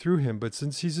through him. But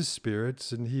since he's a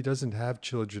spirit and he doesn't have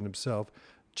children himself,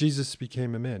 Jesus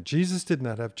became a man. Jesus did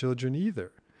not have children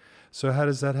either. So how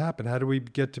does that happen? How do we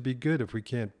get to be good if we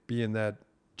can't be in that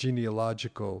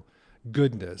genealogical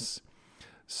goodness?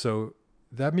 So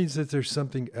that means that there's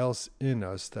something else in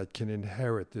us that can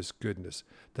inherit this goodness,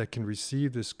 that can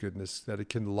receive this goodness, that it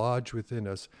can lodge within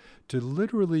us to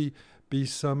literally be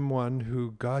someone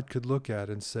who God could look at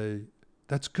and say,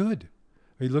 that's good.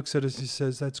 He looks at us, he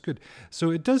says, that's good.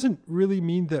 So it doesn't really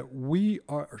mean that we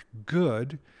are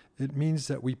good. It means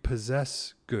that we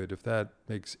possess good, if that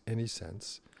makes any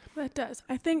sense. That does.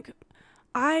 I think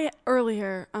I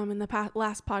earlier in the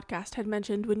last podcast had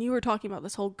mentioned when you were talking about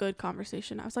this whole good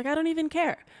conversation, I was like, I don't even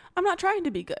care. I'm not trying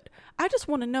to be good. I just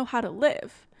want to know how to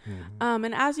live. Mm-hmm.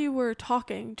 And as you were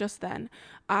talking just then,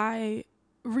 I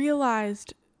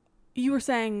realized you were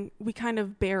saying we kind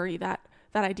of bury that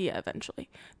idea eventually,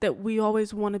 that we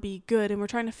always want to be good and we're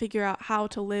trying to figure out how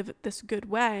to live this good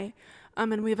way.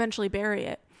 And we eventually bury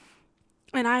it.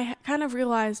 And I kind of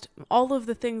realized all of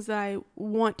the things that I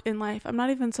want in life, I'm not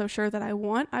even so sure that I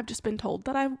want. I've just been told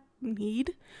that I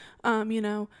need,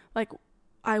 like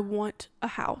I want a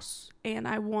house and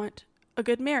I want a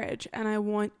good marriage and I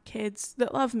want kids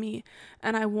that love me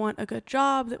and I want a good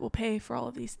job that will pay for all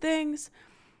of these things.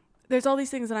 There's all these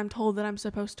things that I'm told that I'm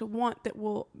supposed to want that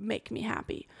will make me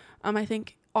happy. I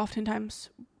think oftentimes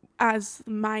as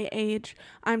my age,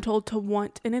 I'm told to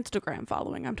want an Instagram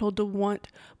following. I'm told to want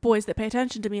boys that pay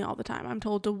attention to me all the time. I'm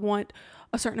told to want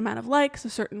a certain amount of likes, a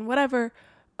certain whatever,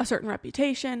 a certain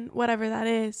reputation, whatever that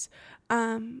is.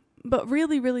 But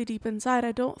really, really deep inside,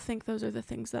 I don't think those are the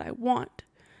things that I want.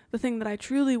 The thing that I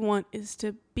truly want is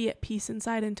to be at peace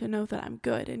inside and to know that I'm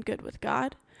good and good with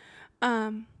God.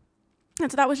 And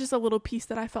so that was just a little piece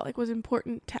that I felt like was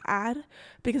important to add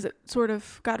because it sort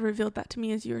of, God revealed that to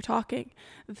me as you were talking,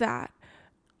 that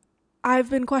I've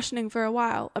been questioning for a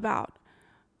while about,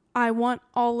 I want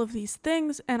all of these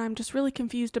things and I'm just really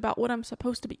confused about what I'm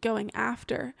supposed to be going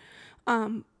after.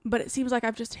 But it seems like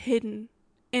I've just hidden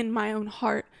in my own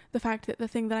heart the fact that the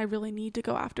thing that I really need to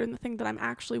go after and the thing that I'm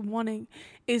actually wanting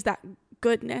is that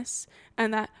goodness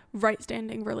and that right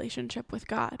standing relationship with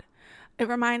God. It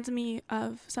reminds me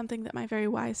of something that my very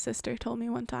wise sister told me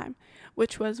one time,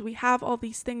 which was we have all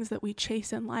these things that we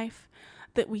chase in life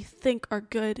that we think are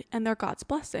good and they're God's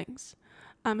blessings.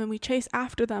 And we chase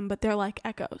after them, but they're like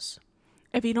echoes.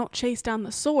 If you don't chase down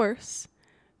the source,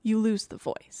 you lose the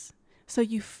voice. So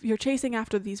you're chasing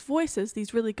after these voices,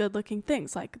 these really good looking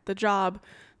things like the job,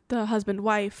 the husband,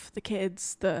 wife, the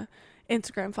kids, the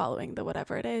Instagram following, the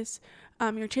whatever it is.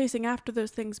 You're chasing after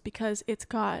those things because it's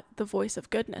got the voice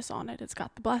of goodness on it. It's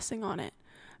got the blessing on it.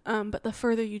 But the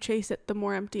further you chase it, the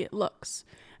more empty it looks.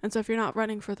 And so if you're not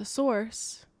running for the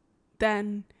source,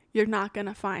 then you're not going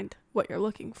to find what you're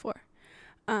looking for,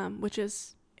 which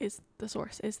is the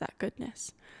source, is that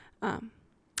goodness.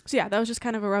 So yeah, that was just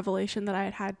kind of a revelation that I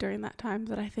had during that time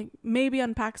that I think maybe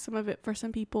unpacks some of it for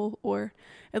some people or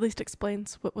at least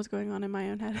explains what was going on in my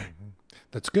own head. Mm-hmm.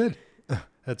 That's good.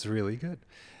 That's really good.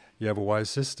 You have a wise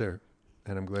sister,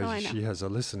 and I'm glad she has a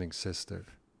listening sister.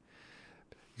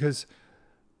 Because,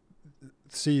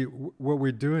 see, what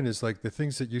we're doing is like the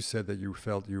things that you said that you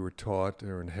felt you were taught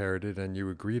or inherited and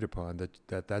you agreed upon,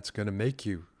 that's going to make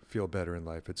you feel better in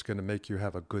life. It's going to make you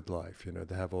have a good life,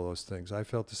 to have all those things. I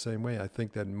felt the same way. I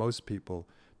think that most people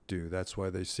do. That's why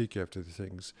they seek after the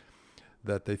things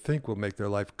that they think will make their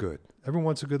life good. Everyone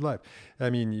wants a good life.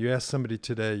 I mean, you ask somebody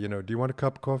today, do you want a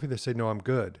cup of coffee? They say, no, I'm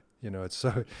good. It's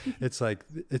so, it's like,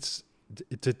 it's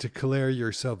to declare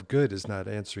yourself good is not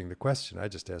answering the question. I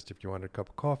just asked if you want a cup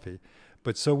of coffee.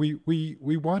 But so we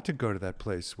want to go to that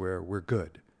place where we're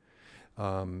good.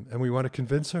 And we want to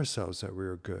convince ourselves that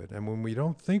we're good. And when we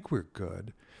don't think we're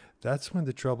good, that's when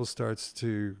the trouble starts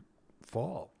to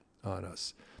fall on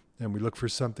us. And we look for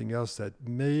something else that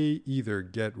may either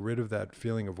get rid of that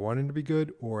feeling of wanting to be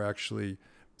good, or actually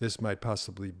this might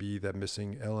possibly be that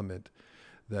missing element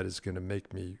that is going to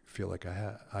make me feel like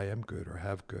I am good or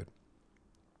have good.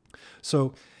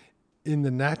 So in the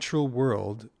natural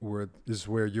world,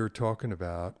 where you're talking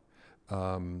about,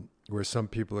 where some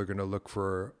people are going to look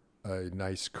for a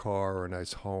nice car or a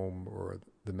nice home or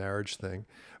the marriage thing,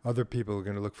 other people are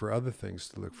going to look for other things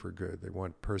to look for good. They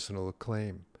want personal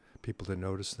acclaim, people to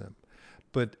notice them.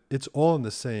 But it's all in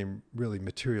the same really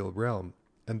material realm.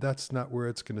 And that's not where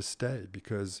it's going to stay,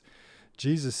 because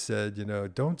Jesus said,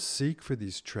 don't seek for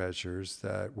these treasures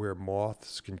where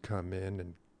moths can come in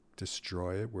and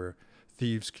destroy it, where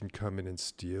thieves can come in and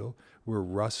steal, where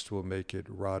rust will make it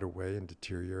rot away and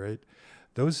deteriorate.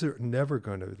 Those are never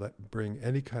going to bring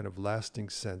any kind of lasting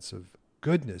sense of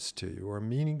goodness to you or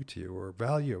meaning to you or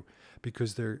value,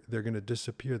 because they're going to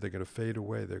disappear. They're going to fade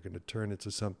away. They're going to turn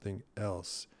into something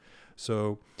else.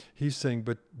 So he's saying,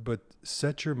 but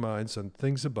set your minds on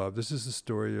things above. This is the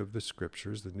story of the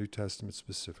scriptures, the New Testament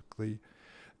specifically,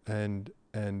 and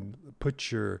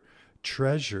put your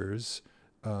treasures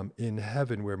in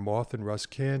heaven, where moth and rust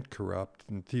can't corrupt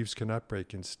and thieves cannot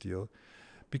break and steal,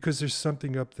 because there's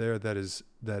something up there that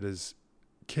is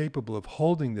capable of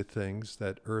holding the things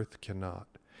that earth cannot.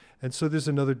 And so there's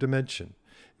another dimension.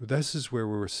 This is where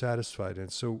we're satisfied.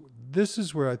 And so this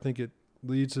is where I think it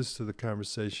leads us to the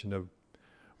conversation of,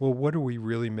 well, what are we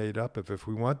really made up of? If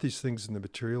we want these things in the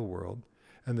material world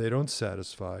and they don't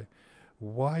satisfy,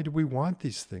 why do we want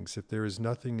these things if there is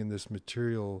nothing in this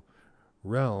material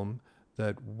realm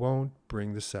that won't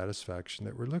bring the satisfaction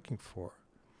that we're looking for?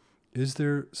 Is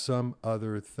there some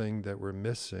other thing that we're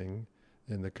missing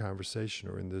in the conversation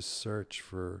or in this search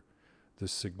for the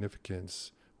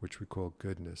significance, which we call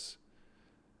goodness?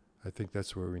 I think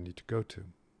that's where we need to go to.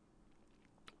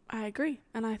 I agree.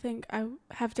 And I think I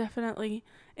have definitely,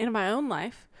 in my own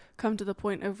life, come to the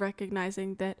point of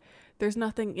recognizing that there's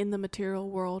nothing in the material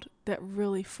world that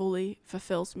really fully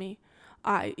fulfills me.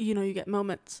 You get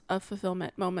moments of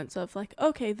fulfillment, moments of like,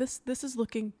 okay, this is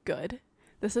looking good.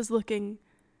 This is looking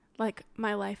like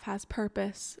my life has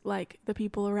purpose, like the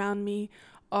people around me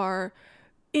are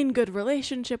in good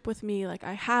relationship with me, like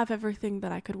I have everything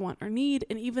that I could want or need.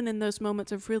 And even in those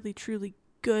moments of really, truly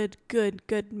good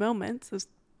moments, those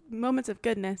moments of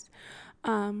goodness,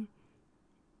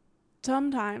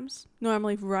 sometimes,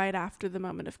 normally right after the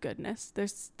moment of goodness,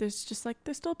 there's just like,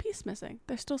 there's still a piece missing.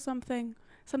 There's still something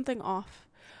off.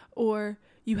 Or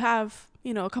you have,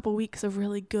 a couple weeks of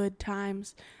really good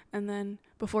times, and then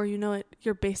before you know it,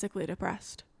 you're basically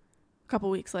depressed a couple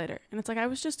weeks later. And it's like, I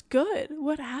was just good.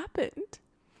 What happened?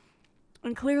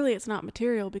 And clearly it's not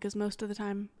material, because most of the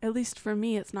time, at least for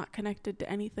me, it's not connected to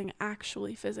anything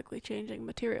actually physically changing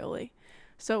materially.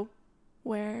 So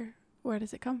where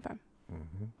does it come from?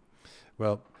 Mm-hmm.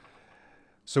 Well,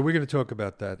 so we're going to talk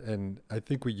about that. And I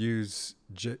think we use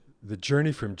the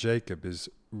journey from Jacob is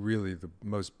really the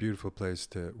most beautiful place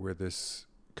where this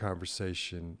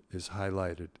conversation is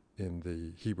highlighted in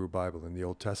the Hebrew Bible, in the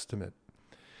Old Testament,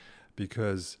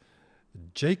 because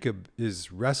Jacob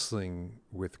is wrestling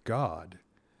with God,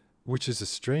 which is a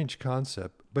strange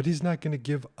concept, but he's not going to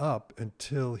give up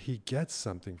until he gets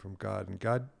something from God. And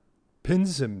God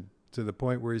pins him to the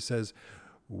point where he says,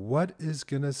 what is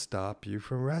going to stop you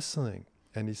from wrestling?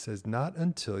 And he says, not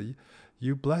until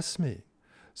you bless me.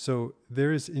 So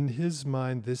there is in his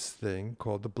mind this thing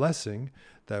called the blessing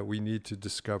that we need to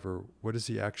discover. What is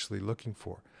he actually looking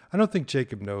for? I don't think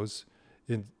Jacob knows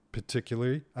in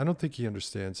particularly. I don't think he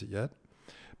understands it yet.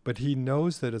 But he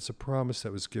knows that it's a promise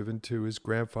that was given to his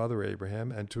grandfather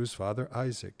Abraham and to his father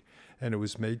Isaac. And it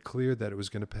was made clear that it was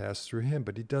going to pass through him,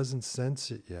 but he doesn't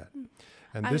sense it yet.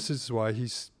 And this is why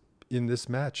he's in this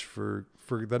match for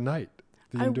the night,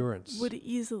 the endurance. I would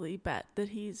easily bet that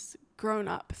he's grown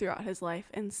up throughout his life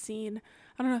and seen,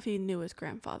 I don't know if he knew his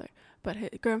grandfather, but his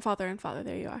grandfather and father,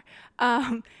 there you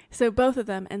are. So both of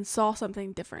them, and saw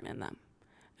something different in them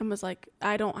and was like,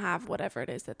 I don't have whatever it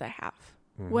is that they have.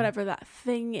 Mm-hmm. Whatever that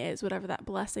thing is, whatever that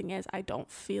blessing is, I don't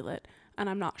feel it, and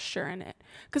I'm not sure in it.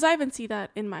 Because I even see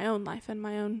that in my own life and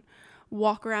my own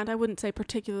walk around. I wouldn't say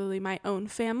particularly my own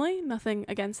family, nothing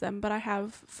against them, but I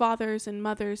have fathers and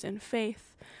mothers in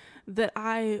faith that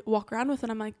I walk around with,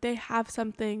 and I'm like, they have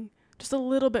something just a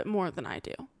little bit more than I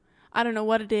do. I don't know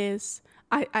what it is.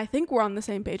 I think we're on the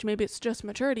same page. Maybe it's just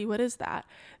maturity. What is that?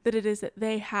 That it is that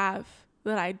they have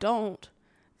that I don't,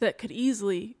 that could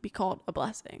easily be called a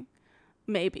blessing.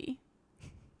 Maybe.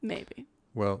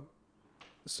 Well,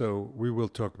 so we will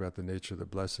talk about the nature of the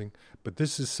blessing, but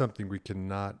this is something we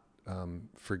cannot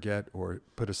forget or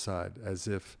put aside. As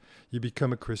if you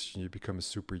become a Christian, you become a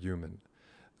superhuman.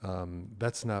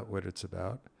 That's not what it's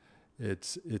about.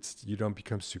 It's you don't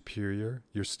become superior.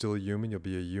 You're still a human. You'll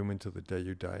be a human till the day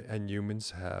you die. And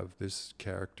humans have this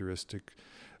characteristic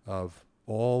of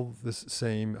all the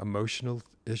same emotional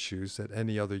issues that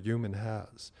any other human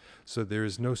has. So there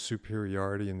is no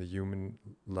superiority in the human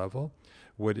level.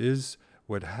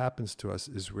 What happens to us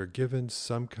is we're given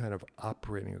some kind of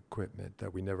operating equipment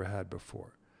that we never had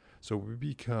before. So we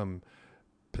become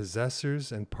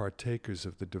possessors and partakers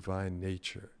of the divine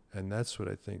nature. And that's what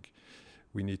I think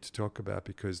we need to talk about,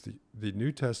 because the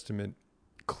New Testament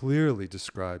clearly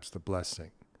describes the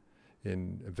blessing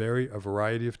in a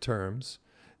variety of terms,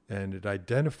 and it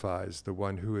identifies the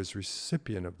one who is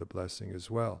recipient of the blessing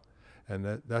as well.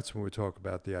 And that's when we talk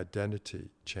about the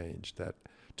identity change that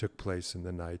took place in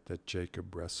the night that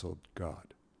Jacob wrestled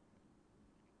God.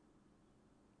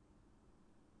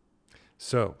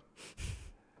 So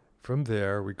from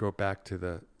there, we go back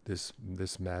to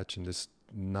this match and this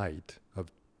night of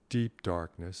deep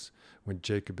darkness when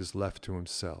Jacob is left to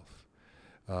himself.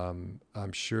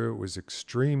 I'm sure it was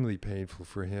extremely painful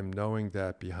for him knowing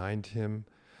that behind him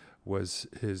was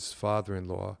his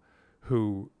father-in-law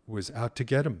who was out to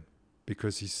get him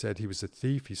because he said he was a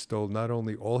thief. He stole not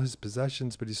only all his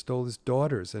possessions, but he stole his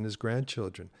daughters and his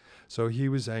grandchildren. So he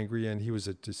was angry, and he was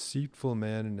a deceitful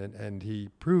man, and he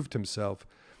proved himself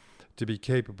to be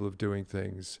capable of doing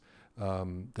things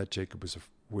that Jacob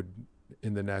would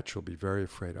in the natural be very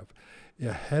afraid of.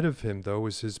 Ahead of him, though,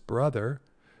 was his brother,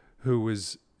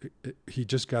 he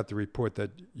just got the report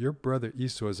that your brother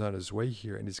Esau is on his way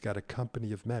here, and he's got a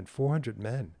company of men, 400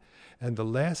 men. And the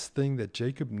last thing that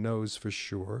Jacob knows for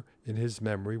sure in his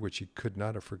memory, which he could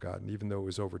not have forgotten, even though it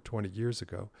was over 20 years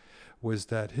ago, was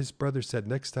that his brother said,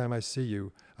 next time I see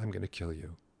you, I'm going to kill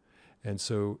you. And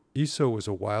so Esau was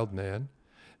a wild man,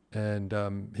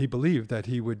 and he believed that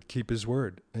he would keep his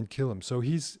word and kill him. So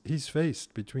he's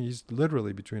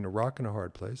literally between a rock and a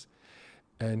hard place,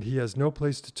 and he has no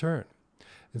place to turn.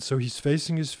 And so he's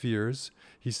facing his fears.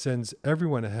 He sends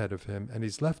everyone ahead of him, and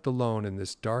he's left alone in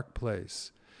this dark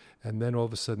place. And then all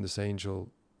of a sudden this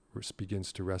angel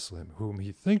begins to wrestle him, whom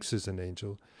he thinks is an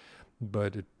angel,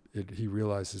 but he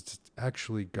realizes it's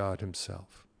actually God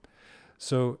himself.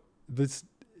 So it's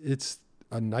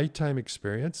a nighttime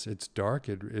experience. It's dark.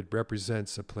 It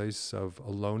represents a place of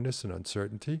aloneness and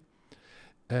uncertainty.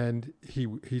 And he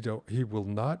will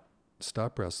not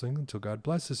stop wrestling until God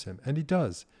blesses him. And he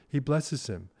does. He blesses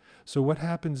him. So what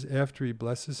happens after he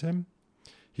blesses him?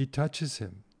 He touches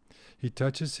him. He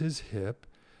touches his hip,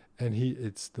 and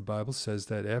the Bible says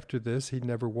that after this, he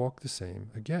never walked the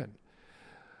same again.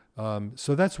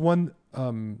 So that's one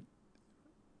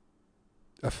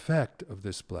effect of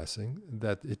this blessing,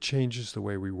 that it changes the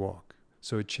way we walk.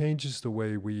 So it changes the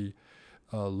way we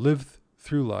live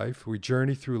through life, we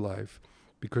journey through life,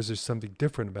 because there's something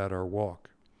different about our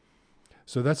walk.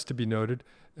 So that's to be noted.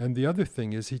 And the other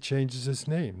thing is he changes his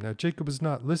name. Now, Jacob is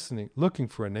not looking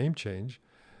for a name change,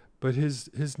 but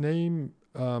his name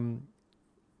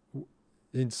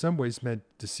in some ways meant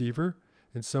deceiver,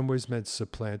 in some ways meant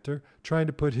supplanter, trying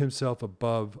to put himself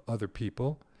above other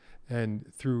people and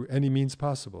through any means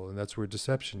possible. And that's where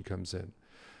deception comes in.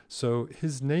 So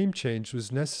his name change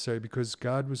was necessary because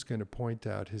God was going to point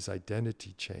out his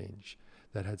identity change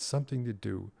that had something to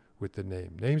do with the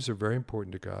name. Names are very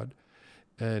important to God.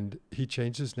 And he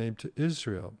changed his name to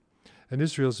Israel. And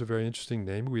Israel is a very interesting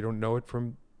name. We don't know it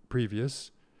from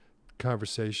previous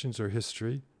conversations or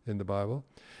history in the Bible.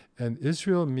 And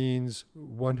Israel means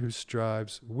one who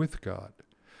strives with God.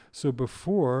 So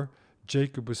before,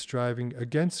 Jacob was striving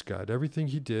against God. Everything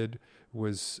he did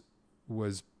was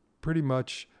pretty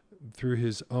much through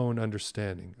his own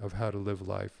understanding of how to live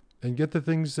life and get the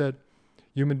things that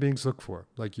human beings look for,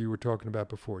 like you were talking about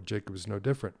before. Jacob is no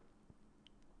different.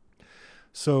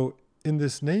 So in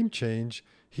this name change,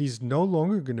 he's no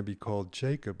longer going to be called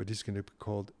Jacob, but he's going to be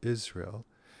called Israel.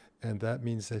 And that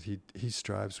means that he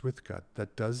strives with God.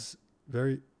 That does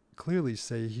very clearly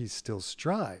say he still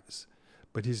strives,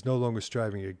 but he's no longer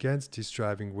striving against, he's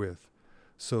striving with.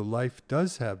 So life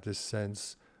does have this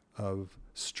sense of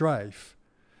strife,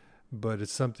 but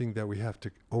it's something that we have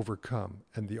to overcome.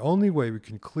 And the only way we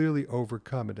can clearly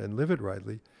overcome it and live it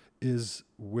rightly is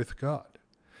with God.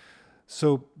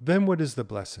 So then what is the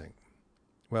blessing?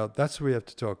 Well, that's where we have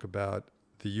to talk about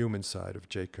the human side of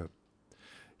Jacob.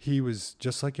 He was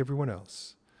just like everyone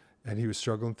else, and he was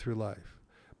struggling through life.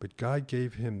 But God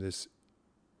gave him this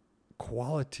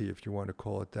quality, if you want to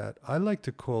call it that. I like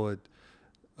to call it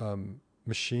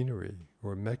machinery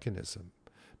or mechanism,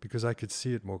 because I could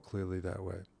see it more clearly that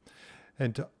way.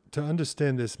 And to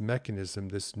understand this mechanism,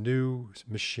 this new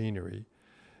machinery,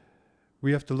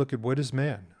 we have to look at what is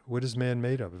man? What is man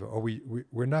made of?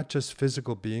 We're not just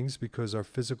physical beings, because our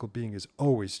physical being is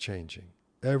always changing,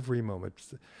 every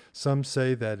moment. Some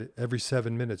say that every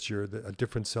 7 minutes you're a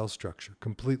different cell structure,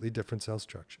 completely different cell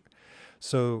structure.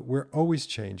 So we're always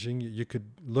changing. You could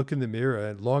look in the mirror,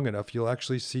 and long enough, you'll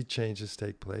actually see changes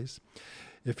take place.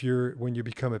 When you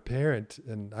become a parent,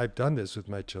 and I've done this with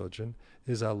my children,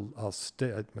 is I'll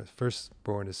stay, my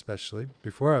firstborn especially,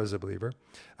 before I was a believer,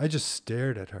 I just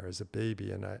stared at her as a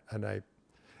baby, and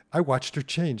I watched her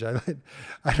change. I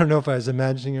don't know if I was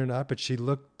imagining her or not, but she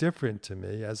looked different to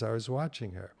me as I was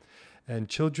watching her. And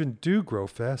children do grow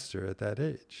faster at that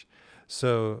age.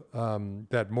 So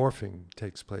that morphing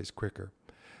takes place quicker.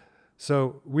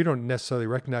 So we don't necessarily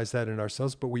recognize that in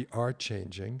ourselves, but we are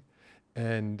changing.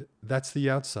 And that's the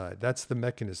outside. That's the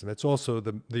mechanism. It's also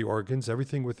the organs.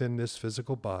 Everything within this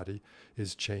physical body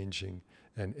is changing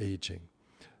and aging.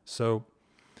 So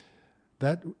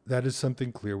that is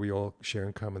something clear we all share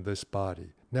in common, this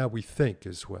body. Now we think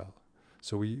as well.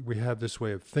 So we have this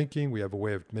way of thinking. We have a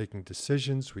way of making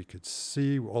decisions. We could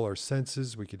see all our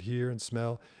senses. We could hear and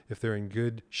smell. If they're in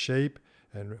good shape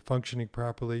and functioning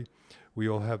properly, we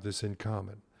all have this in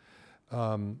common.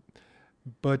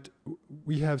 But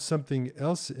we have something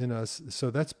else in us. So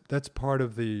that's part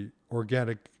of the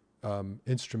organic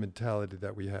instrumentality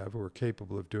that we have. We're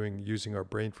capable of using our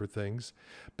brain for things.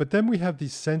 But then we have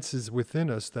these senses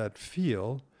within us that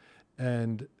feel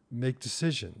and make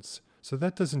decisions. So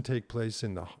that doesn't take place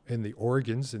in the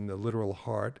organs, in the literal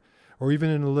heart, or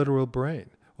even in the literal brain,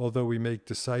 although we make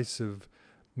decisive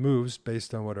moves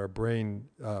based on what our brain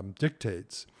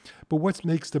dictates. But what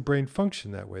makes the brain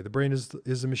function that way? The brain is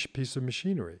a piece of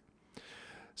machinery.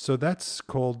 So that's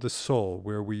called the soul,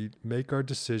 where we make our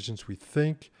decisions, we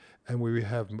think, and we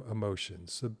have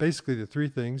emotions. So basically the three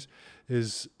things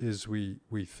is we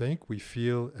think, we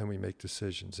feel, and we make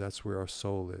decisions. That's where our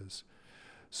soul is.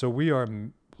 So we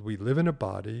live in a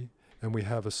body and we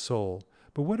have a soul.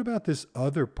 But what about this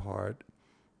other part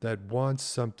that wants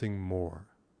something more?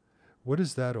 What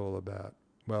is that all about?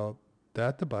 Well,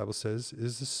 that, the Bible says,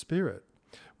 is the spirit.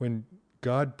 When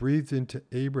God breathed into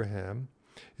Abraham,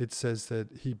 it says that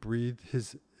he breathed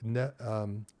his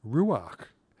ruach.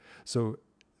 So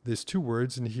there's two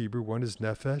words in Hebrew. One is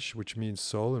nephesh, which means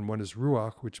soul, and one is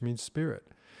ruach, which means spirit.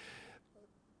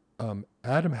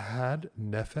 Adam had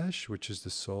nephesh, which is the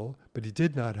soul, but he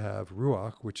did not have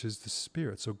ruach, which is the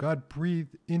spirit. So God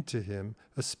breathed into him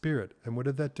a spirit. And what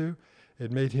did that do?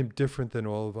 It made him different than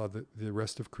all of the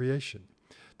rest of creation.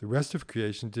 The rest of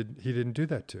creation, he didn't do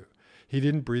that to. He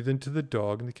didn't breathe into the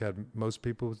dog and the cat. Most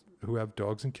people who have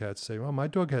dogs and cats say, well, my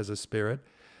dog has a spirit.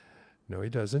 No, he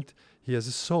doesn't. He has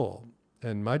a soul.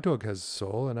 And my dog has a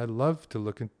soul, and I love to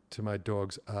look into my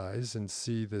dog's eyes and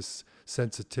see this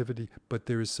sensitivity, but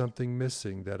there is something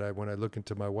missing that when I look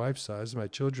into my wife's eyes, my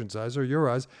children's eyes, or your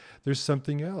eyes, there's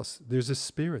something else. There's a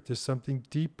spirit. There's something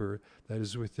deeper that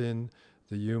is within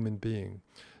the human being.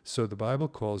 So the Bible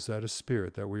calls that a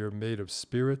spirit, that we are made of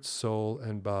spirit, soul,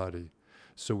 and body.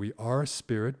 So we are a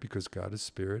spirit because God is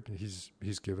spirit, and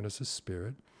He's given us a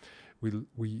spirit.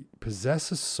 We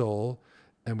possess a soul,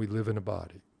 and we live in a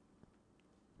body.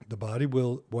 The body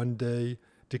will one day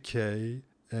decay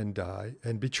and die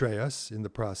and betray us in the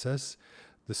process.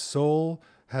 The soul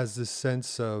has this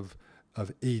sense of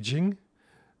aging,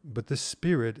 but the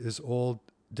spirit is all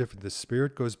different. The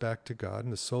spirit goes back to God,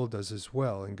 and the soul does as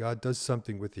well. And God does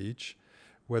something with each,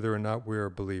 whether or not we're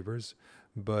believers.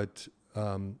 But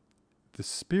the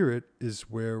spirit is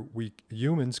where we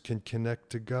humans can connect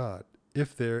to God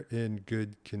if they're in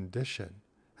good condition.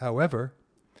 However,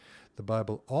 the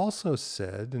Bible also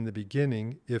said in the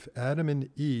beginning, if Adam and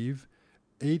Eve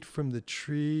ate from the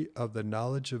tree of the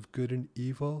knowledge of good and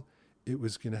evil, it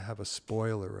was going to have a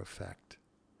spoiler effect.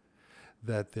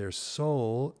 That their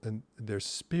soul and their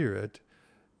spirit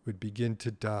would begin to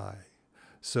die.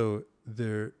 So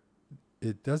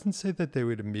it doesn't say that they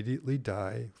would immediately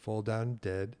die, fall down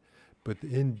dead, but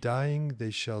in dying they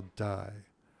shall die.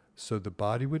 So the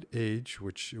body would age,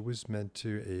 which it was meant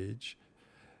to age,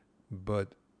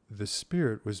 but the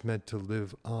spirit was meant to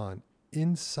live on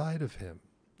inside of him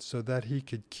so that he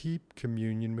could keep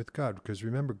communion with God. Because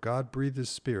remember, God breathed his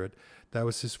spirit. That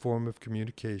was his form of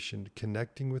communication,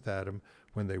 connecting with Adam.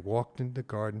 When they walked in the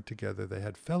garden together, they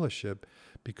had fellowship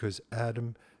because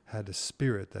Adam had a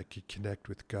spirit that could connect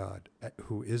with God,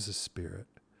 who is a spirit.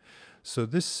 So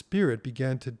this spirit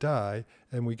began to die,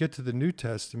 and we get to the New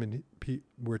Testament,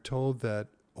 we're told that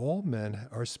all men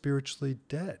are spiritually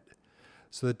dead.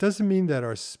 So that doesn't mean that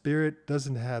our spirit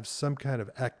doesn't have some kind of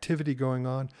activity going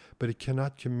on, but it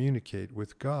cannot communicate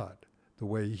with God the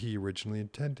way he originally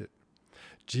intended.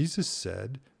 Jesus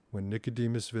said, when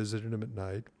Nicodemus visited him at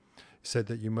night, he said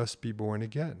that you must be born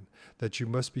again, that you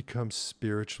must become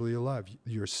spiritually alive.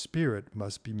 Your spirit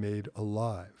must be made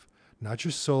alive, not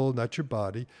your soul, not your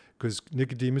body, because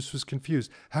Nicodemus was confused.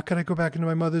 How can I go back into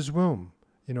my mother's womb?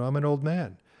 I'm an old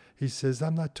man. He says,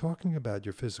 I'm not talking about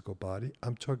your physical body.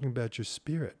 I'm talking about your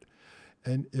spirit.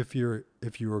 And if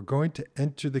you are going to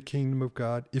enter the kingdom of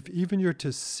God, if even you're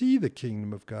to see the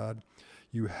kingdom of God,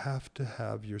 you have to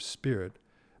have your spirit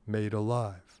made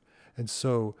alive. And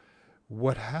so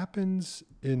what happens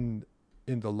in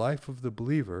the life of the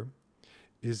believer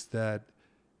is that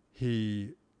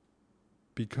he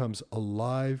becomes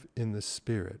alive in the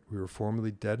spirit. We were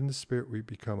formerly dead in the spirit. We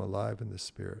become alive in the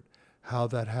spirit. How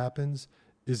that happens?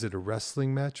 Is it a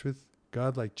wrestling match with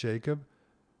God like Jacob?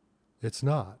 It's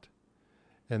not.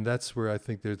 And that's where I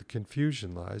think the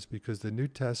confusion lies, because the New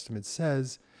Testament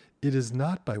says it is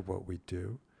not by what we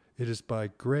do. It is by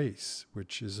grace,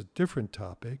 which is a different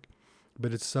topic,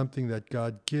 but it's something that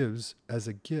God gives as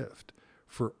a gift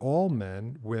for all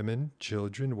men, women,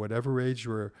 children, whatever age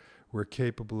we're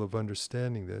capable of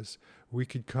understanding this. We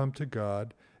could come to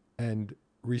God and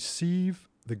receive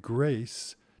the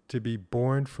grace to be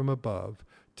born from above,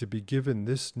 to be given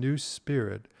this new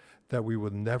spirit that we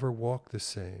will never walk the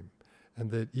same.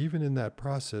 And that even in that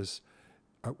process,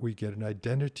 we get an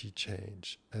identity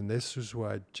change. And this is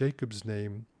why Jacob's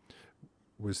name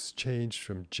was changed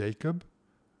from Jacob,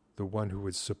 the one who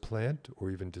would supplant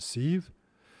or even deceive,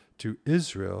 to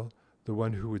Israel, the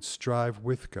one who would strive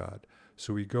with God.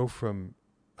 So we go from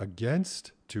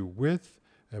against to with,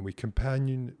 and we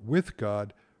companion with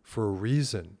God for a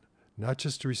reason, not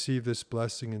just to receive this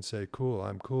blessing and say, cool,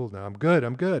 I'm cool now, I'm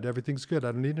good, everything's good,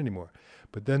 I don't need any more.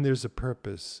 But then there's a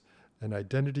purpose, an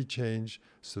identity change,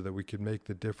 so that we can make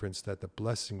the difference that the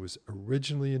blessing was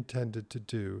originally intended to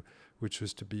do, which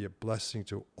was to be a blessing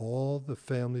to all the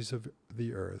families of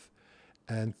the earth,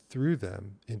 and through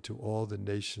them into all the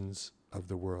nations of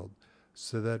the world.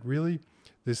 So that really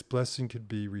this blessing could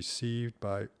be received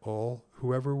by all,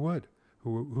 whoever would,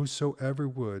 whosoever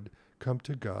would come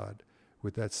to God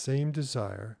with that same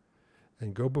desire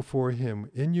and go before him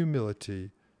in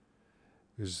humility,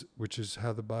 which is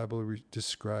how the Bible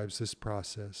describes this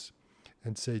process,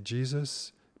 and say,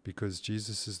 Jesus, because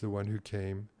Jesus is the one who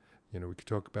came. We could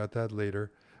talk about that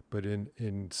later, but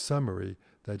in summary,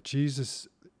 that Jesus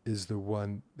is the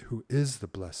one who is the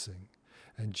blessing,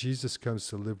 and Jesus comes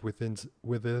to live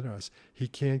within us. He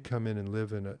can't come in and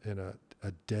live in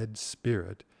a dead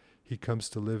spirit. He comes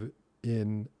to live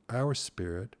in our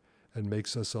spirit and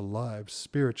makes us alive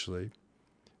spiritually,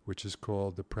 which is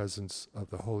called the presence of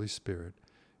the Holy Spirit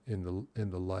in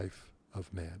the life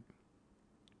of man.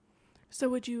 So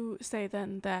would you say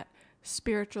then that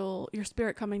your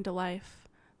spirit coming to life,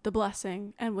 the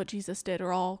blessing, and what Jesus did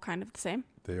are all kind of the same?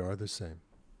 They are the same.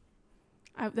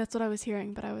 That's what I was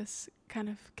hearing, but I was kind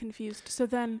of confused. So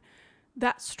then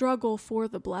that struggle for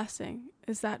the blessing,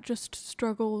 is that just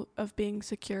struggle of being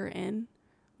secure in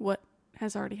what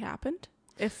has already happened?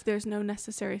 If there's no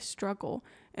necessary struggle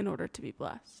in order to be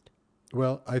blessed?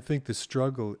 Well, I think the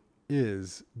struggle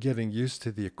is getting used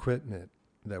to the equipment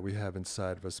that we have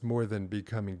inside of us more than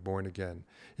becoming born again.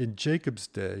 In Jacob's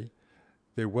day,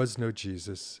 there was no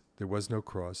Jesus, there was no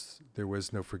cross, there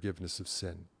was no forgiveness of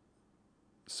sin.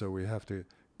 So we have to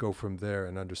go from there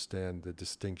and understand the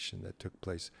distinction that took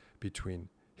place between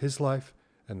his life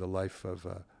and the life of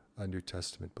a New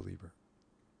Testament believer.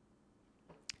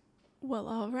 Well,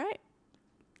 all right.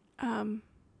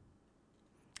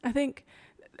 I think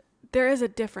there is a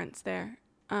difference there,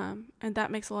 and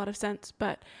that makes a lot of sense,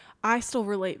 but I still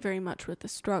relate very much with the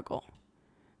struggle.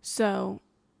 So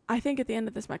I think at the end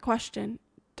of this, my question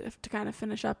to kind of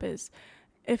finish up is,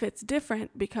 if it's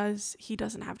different because he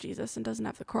doesn't have Jesus and doesn't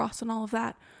have the cross and all of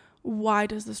that, why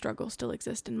does the struggle still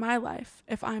exist in my life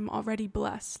if I'm already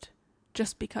blessed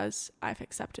just because I've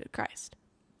accepted Christ?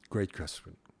 Great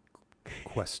question.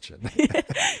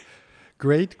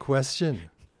 Great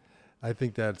question. I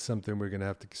think that's something we're going to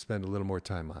have to spend a little more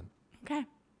time on. Okay.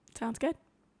 Sounds good.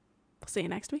 We'll see you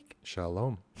next week.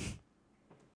 Shalom.